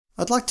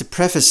I'd like to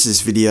preface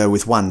this video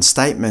with one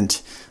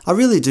statement. I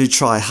really do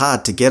try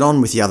hard to get on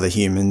with the other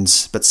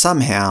humans, but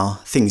somehow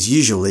things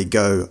usually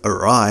go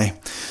awry.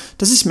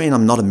 Does this mean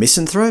I'm not a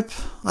misanthrope?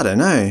 I don't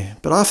know,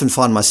 but I often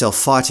find myself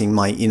fighting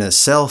my inner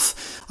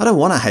self. I don't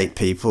want to hate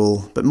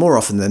people, but more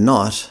often than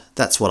not,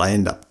 that's what I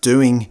end up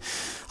doing.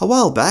 A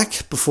while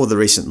back, before the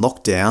recent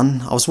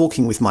lockdown, I was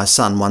walking with my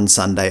son one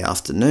Sunday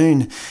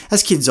afternoon.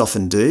 As kids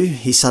often do,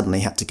 he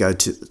suddenly had to go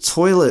to the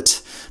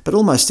toilet, but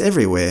almost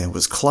everywhere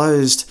was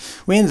closed.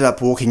 We ended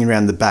up walking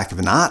around the back of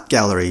an art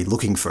gallery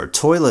looking for a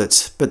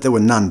toilet, but there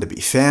were none to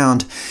be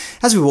found.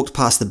 As we walked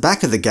past the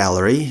back of the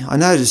gallery, I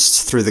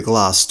noticed through the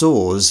glass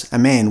doors a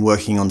man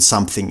working on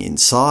something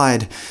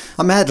inside.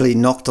 I madly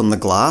knocked on the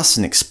glass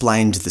and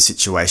explained the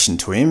situation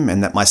to him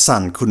and that my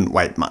son couldn't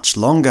wait much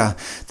longer.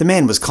 The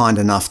man was kind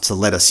enough to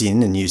let us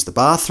in and use the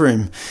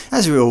bathroom.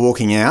 As we were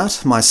walking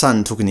out, my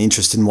son took an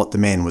interest in what the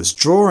man was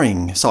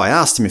drawing, so I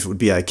asked him if it would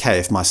be okay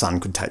if my son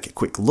could take a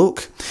quick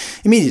look.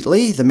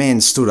 Immediately, the man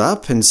stood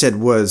up and said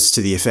words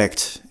to the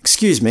effect,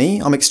 "Excuse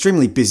me, I'm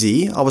extremely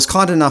busy. I was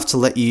kind enough to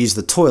let you use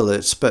the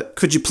toilet, but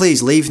could you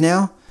please leave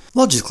now?"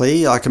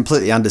 Logically, I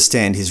completely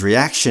understand his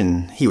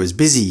reaction. He was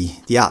busy.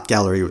 The art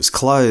gallery was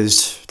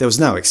closed. There was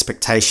no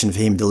expectation for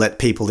him to let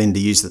people in to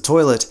use the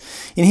toilet.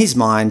 In his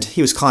mind,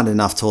 he was kind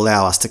enough to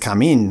allow us to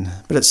come in,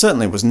 but it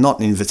certainly was not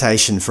an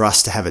invitation for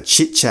us to have a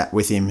chit-chat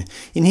with him.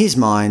 In his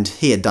mind,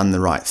 he had done the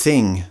right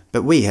thing,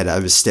 but we had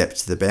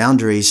overstepped the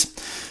boundaries.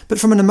 But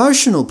from an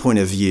emotional point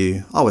of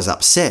view, I was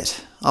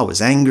upset. I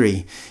was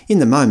angry. In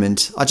the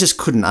moment, I just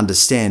couldn't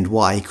understand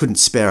why he couldn't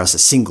spare us a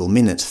single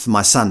minute for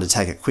my son to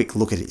take a quick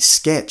look at his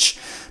sketch.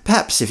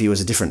 Perhaps if he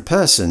was a different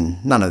person,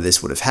 none of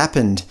this would have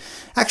happened.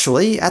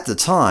 Actually, at the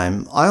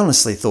time, I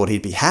honestly thought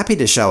he'd be happy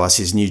to show us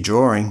his new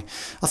drawing.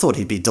 I thought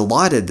he'd be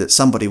delighted that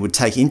somebody would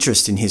take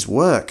interest in his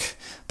work.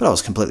 But I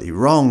was completely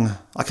wrong.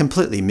 I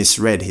completely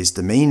misread his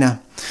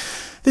demeanour.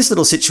 This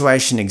little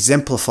situation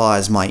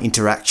exemplifies my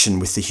interaction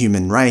with the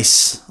human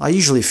race. I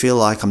usually feel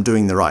like I'm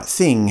doing the right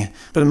thing,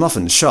 but I'm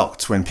often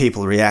shocked when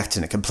people react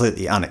in a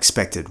completely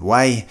unexpected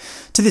way.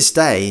 To this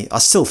day, I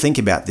still think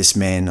about this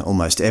man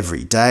almost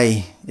every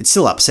day. It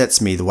still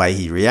upsets me the way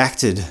he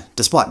reacted,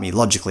 despite me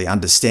logically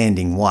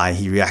understanding why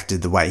he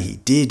reacted the way he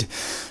did.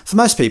 For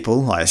most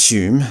people, I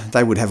assume,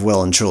 they would have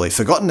well and truly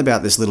forgotten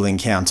about this little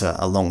encounter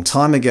a long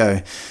time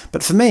ago.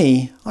 But for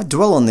me, I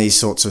dwell on these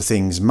sorts of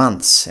things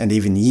months and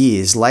even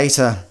years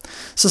later.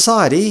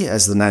 Society,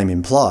 as the name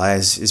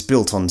implies, is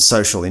built on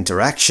social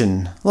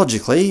interaction.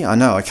 Logically, I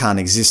know I can't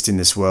exist in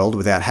this world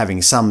without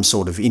having some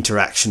sort of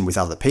interaction with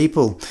other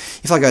people.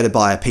 If I go to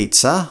buy a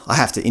pizza, I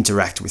have to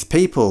interact with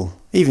people.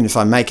 Even if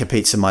I make a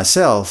pizza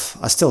myself,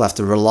 I still have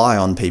to rely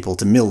on people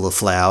to mill the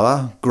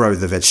flour, grow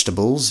the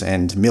vegetables,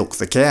 and milk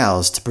the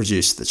cows to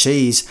produce the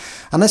cheese.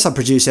 Unless I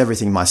produce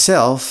everything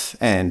myself,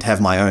 and have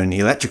my own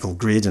electrical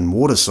grid and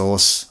water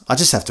source, I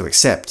just have to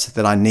accept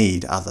that I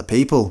need other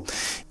people.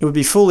 It would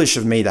be foolish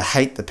of me to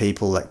hate the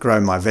people that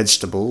grow my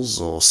vegetables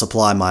or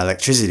supply my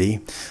electricity,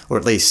 or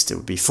at least it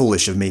would be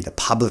foolish of me to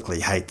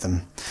publicly hate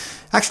them.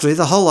 Actually,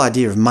 the whole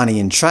idea of money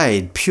and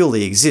trade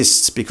purely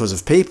exists because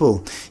of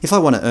people. If I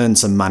want to earn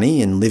some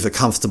money and live a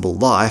comfortable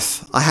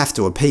life, I have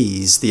to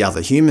appease the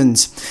other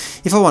humans.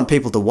 If I want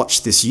people to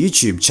watch this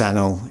YouTube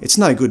channel, it's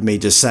no good me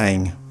just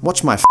saying,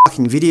 "Watch my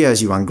fucking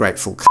videos, you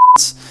ungrateful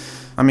cunts."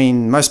 I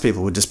mean, most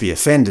people would just be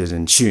offended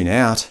and tune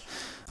out.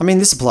 I mean,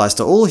 this applies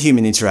to all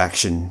human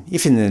interaction.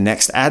 If in the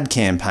next ad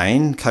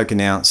campaign, Coke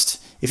announced,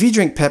 "If you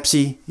drink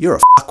Pepsi, you're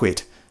a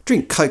fuckwit.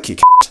 Drink Coke, you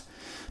cunt."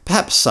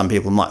 Perhaps some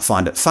people might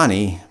find it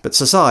funny, but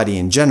society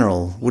in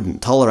general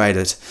wouldn't tolerate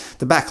it.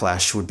 The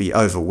backlash would be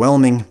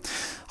overwhelming.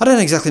 I don't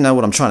exactly know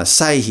what I'm trying to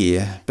say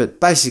here, but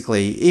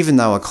basically, even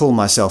though I call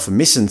myself a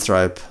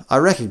misanthrope, I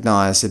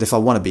recognise that if I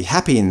want to be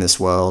happy in this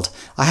world,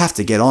 I have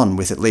to get on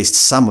with at least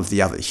some of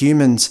the other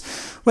humans.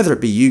 Whether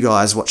it be you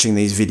guys watching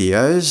these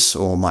videos,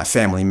 or my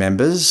family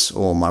members,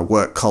 or my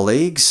work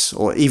colleagues,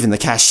 or even the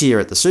cashier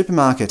at the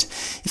supermarket,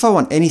 if I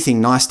want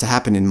anything nice to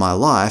happen in my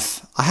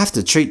life, I have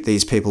to treat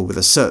these people with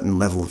a certain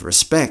level of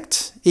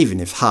respect, even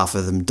if half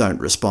of them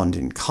don't respond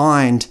in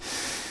kind.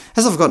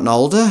 As I've gotten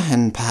older,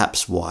 and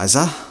perhaps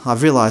wiser,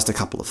 I've realised a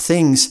couple of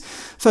things.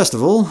 First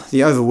of all,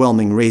 the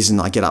overwhelming reason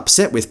I get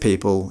upset with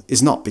people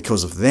is not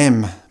because of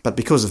them, but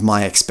because of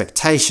my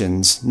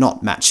expectations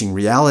not matching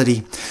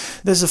reality.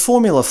 There's a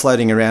formula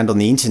floating around on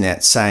the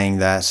internet saying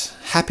that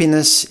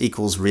happiness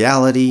equals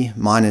reality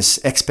minus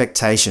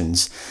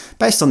expectations.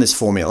 Based on this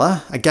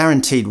formula, a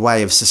guaranteed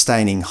way of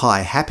sustaining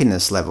high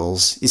happiness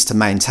levels is to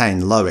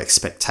maintain low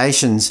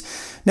expectations.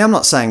 Now, I'm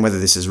not saying whether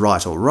this is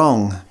right or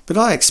wrong, but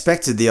I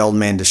expected the old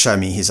man to show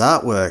me his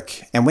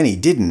artwork, and when he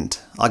didn't,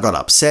 I got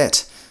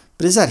upset.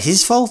 But is that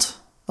his fault?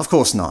 Of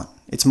course not.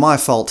 It's my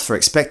fault for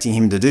expecting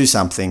him to do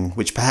something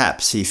which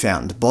perhaps he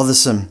found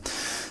bothersome.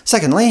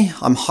 Secondly,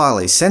 I'm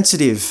highly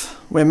sensitive.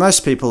 Where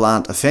most people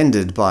aren't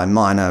offended by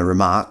minor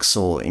remarks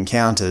or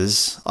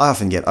encounters, I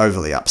often get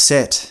overly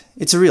upset,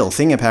 It's a real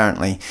thing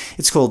apparently.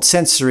 It's called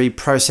sensory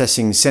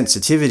processing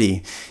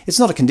sensitivity. It's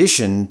not a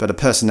condition, but a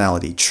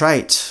personality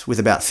trait, with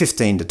about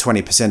 15 to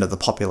 20% of the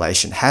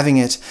population having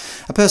it.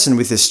 A person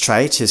with this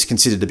trait is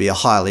considered to be a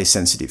highly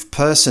sensitive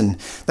person.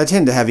 They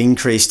tend to have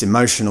increased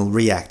emotional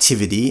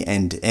reactivity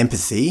and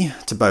empathy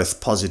to both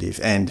positive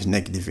and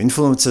negative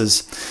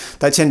influences.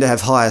 They tend to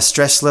have higher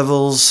stress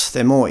levels,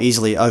 they're more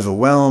easily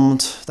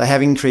overwhelmed, they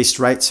have increased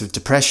rates of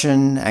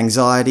depression,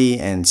 anxiety,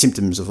 and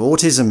symptoms of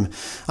autism.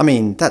 I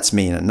mean, that's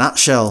me in a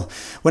nutshell.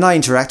 When I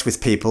interact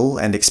with people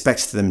and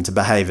expect them to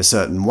behave a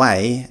certain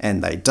way,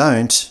 and they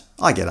don't,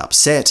 I get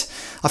upset.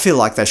 I feel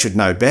like they should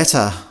know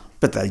better.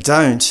 But they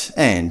don't,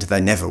 and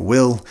they never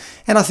will.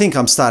 And I think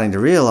I'm starting to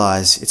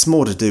realise it's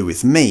more to do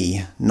with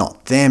me,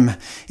 not them.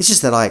 It's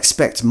just that I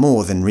expect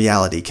more than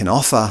reality can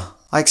offer.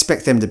 I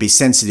expect them to be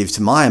sensitive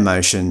to my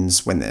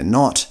emotions when they're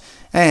not.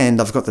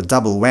 And I've got the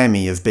double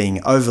whammy of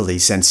being overly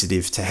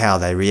sensitive to how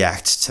they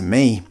react to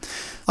me.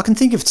 I can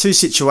think of two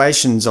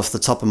situations off the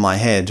top of my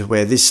head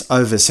where this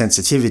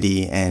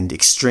oversensitivity and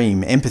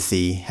extreme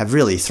empathy have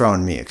really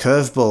thrown me a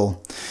curveball.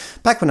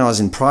 Back when I was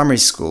in primary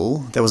school,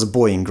 there was a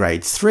boy in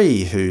grade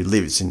 3 who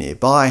lived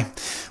nearby.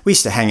 We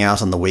used to hang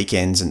out on the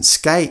weekends and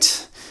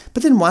skate.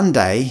 But then one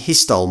day, he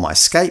stole my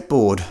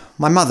skateboard.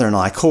 My mother and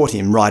I caught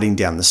him riding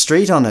down the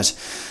street on it.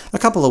 A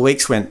couple of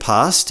weeks went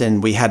past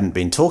and we hadn't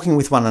been talking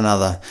with one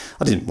another.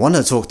 I didn't want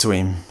to talk to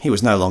him. He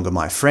was no longer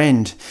my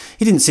friend.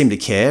 He didn't seem to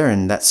care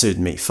and that suited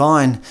me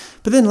fine.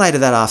 But then later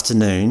that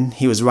afternoon,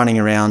 he was running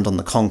around on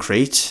the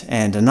concrete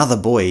and another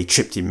boy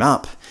tripped him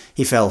up.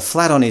 He fell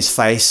flat on his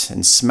face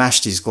and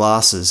smashed his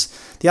glasses.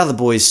 The other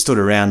boys stood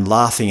around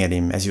laughing at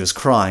him as he was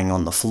crying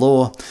on the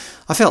floor.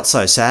 I felt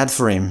so sad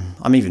for him.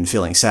 I'm even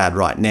feeling sad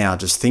right now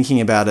just thinking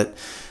about it.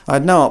 I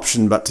had no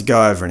option but to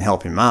go over and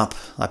help him up.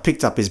 I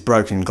picked up his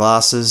broken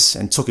glasses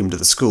and took him to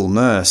the school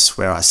nurse,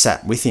 where I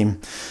sat with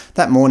him.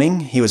 That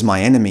morning, he was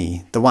my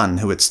enemy, the one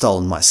who had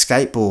stolen my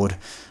skateboard,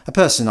 a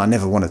person I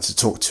never wanted to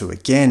talk to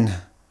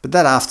again. But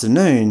that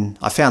afternoon,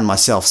 I found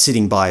myself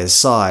sitting by his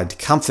side,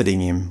 comforting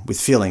him with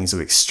feelings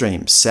of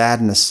extreme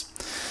sadness.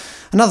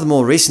 Another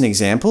more recent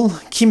example,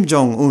 Kim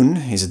Jong-un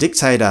is a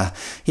dictator.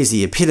 He's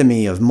the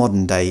epitome of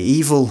modern-day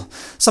evil.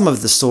 Some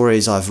of the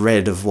stories I've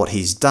read of what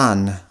he's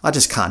done, I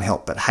just can't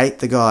help but hate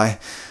the guy.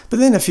 But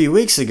then a few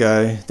weeks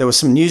ago, there were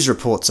some news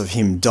reports of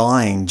him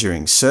dying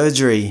during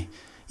surgery.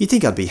 You'd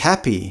think I'd be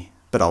happy,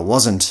 but I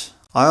wasn't.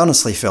 I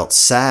honestly felt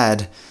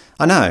sad.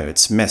 I know,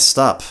 it's messed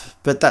up,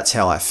 but that's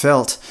how I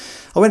felt.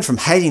 I went from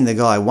hating the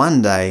guy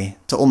one day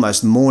to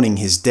almost mourning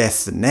his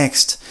death the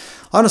next.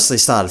 I honestly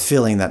started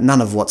feeling that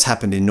none of what's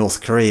happened in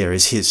North Korea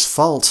is his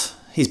fault.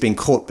 He's been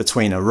caught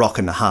between a rock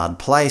and a hard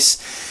place.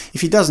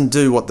 If he doesn't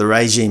do what the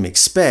regime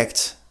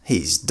expect,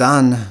 he's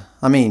done.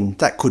 I mean,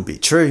 that could be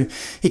true.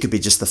 He could be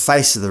just the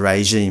face of the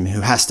regime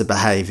who has to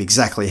behave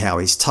exactly how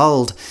he's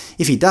told.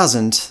 If he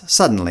doesn't,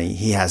 suddenly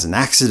he has an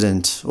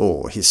accident,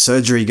 or his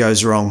surgery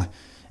goes wrong.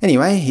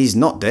 Anyway, he's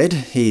not dead.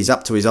 He's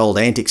up to his old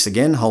antics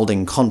again,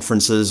 holding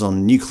conferences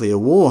on nuclear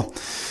war.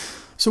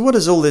 So what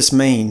does all this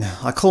mean?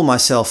 I call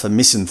myself a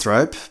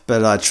misanthrope,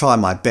 but I try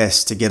my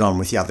best to get on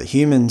with the other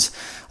humans.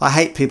 I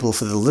hate people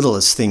for the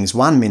littlest things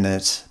one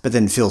minute, but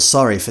then feel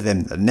sorry for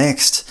them the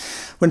next.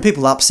 When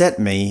people upset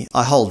me,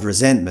 I hold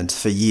resentment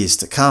for years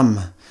to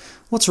come.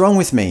 What's wrong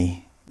with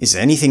me? Is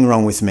anything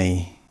wrong with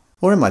me?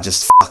 Or am I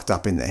just fucked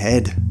up in the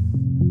head?